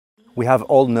We have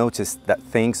all noticed that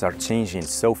things are changing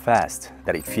so fast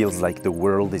that it feels like the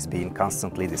world is being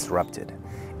constantly disrupted.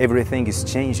 Everything is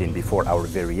changing before our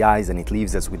very eyes, and it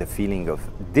leaves us with a feeling of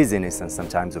dizziness and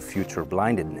sometimes of future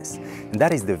blindness. And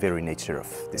that is the very nature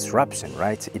of disruption,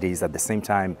 right? It is at the same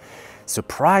time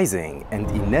surprising and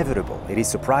inevitable. It is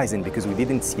surprising because we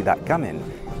didn't see that coming,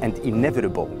 and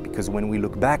inevitable because when we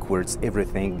look backwards,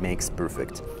 everything makes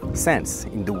perfect sense.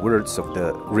 In the words of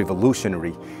the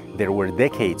revolutionary, there were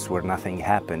decades where nothing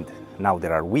happened. Now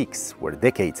there are weeks where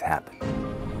decades happen.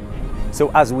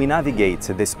 So as we navigate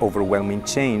this overwhelming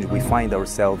change, we find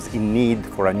ourselves in need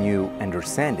for a new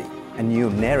understanding, a new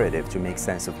narrative to make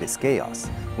sense of this chaos.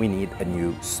 We need a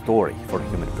new story for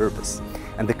human purpose.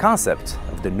 And the concept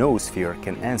of the noosphere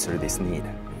can answer this need.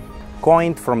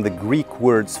 Coined from the Greek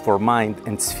words for mind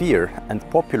and sphere and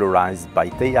popularized by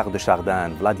Teilhard de Chardin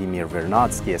and Vladimir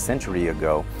Vernadsky a century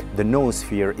ago, the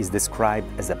noosphere is described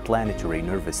as a planetary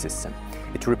nervous system.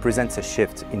 It represents a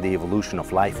shift in the evolution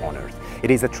of life on Earth.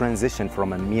 It is a transition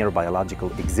from a mere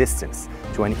biological existence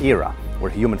to an era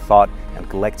where human thought and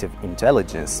collective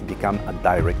intelligence become a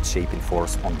direct shaping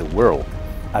force on the world.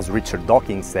 As Richard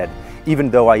Dawkins said,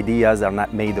 even though ideas are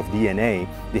not made of DNA,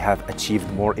 they have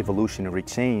achieved more evolutionary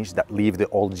change that leave the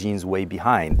old genes way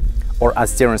behind. Or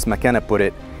as Terence McKenna put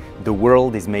it, the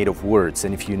world is made of words,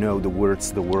 and if you know the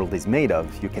words the world is made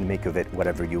of, you can make of it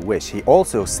whatever you wish. He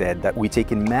also said that we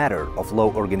take in matter of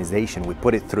low organization, we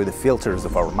put it through the filters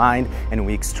of our mind, and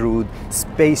we extrude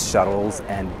space shuttles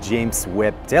and James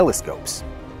Webb telescopes.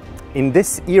 In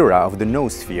this era of the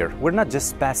noosphere, we're not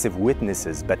just passive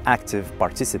witnesses, but active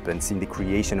participants in the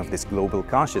creation of this global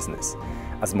consciousness.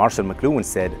 As Marshall McLuhan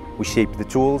said, we shape the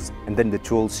tools, and then the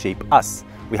tools shape us.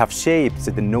 We have shaped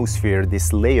the noosphere,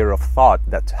 this layer of thought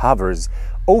that hovers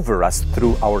over us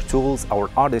through our tools, our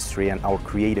artistry, and our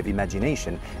creative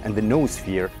imagination, and the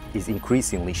noosphere is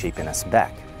increasingly shaping us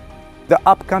back. The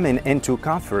upcoming N2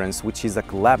 conference, which is a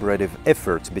collaborative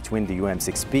effort between the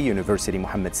UM6P, University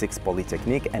Mohammed VI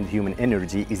Polytechnique, and Human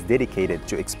Energy, is dedicated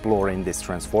to exploring this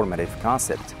transformative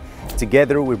concept.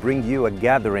 Together, we bring you a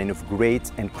gathering of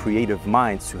great and creative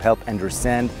minds to help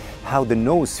understand how the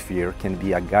noosphere can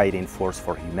be a guiding force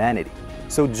for humanity.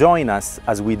 So join us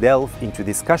as we delve into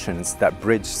discussions that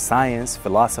bridge science,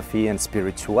 philosophy, and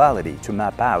spirituality to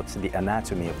map out the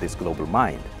anatomy of this global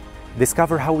mind.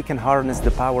 Discover how we can harness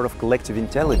the power of collective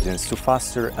intelligence to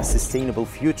foster a sustainable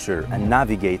future and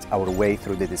navigate our way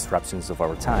through the disruptions of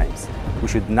our times. We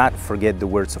should not forget the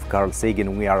words of Carl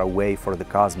Sagan, "We are a way for the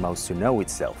cosmos to know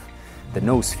itself." The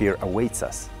noosphere awaits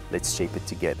us. Let's shape it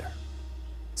together.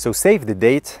 So save the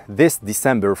date, this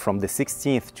December from the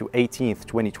 16th to 18th,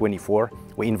 2024,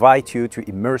 we invite you to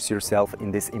immerse yourself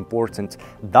in this important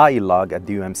dialogue at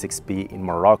the UM6P in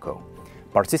Morocco.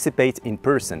 Participate in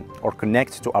person or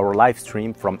connect to our live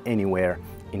stream from anywhere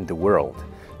in the world.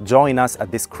 Join us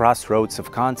at this crossroads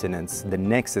of continents, the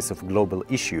nexus of global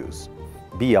issues.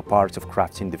 Be a part of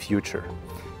crafting the future.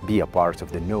 Be a part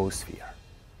of the noosphere.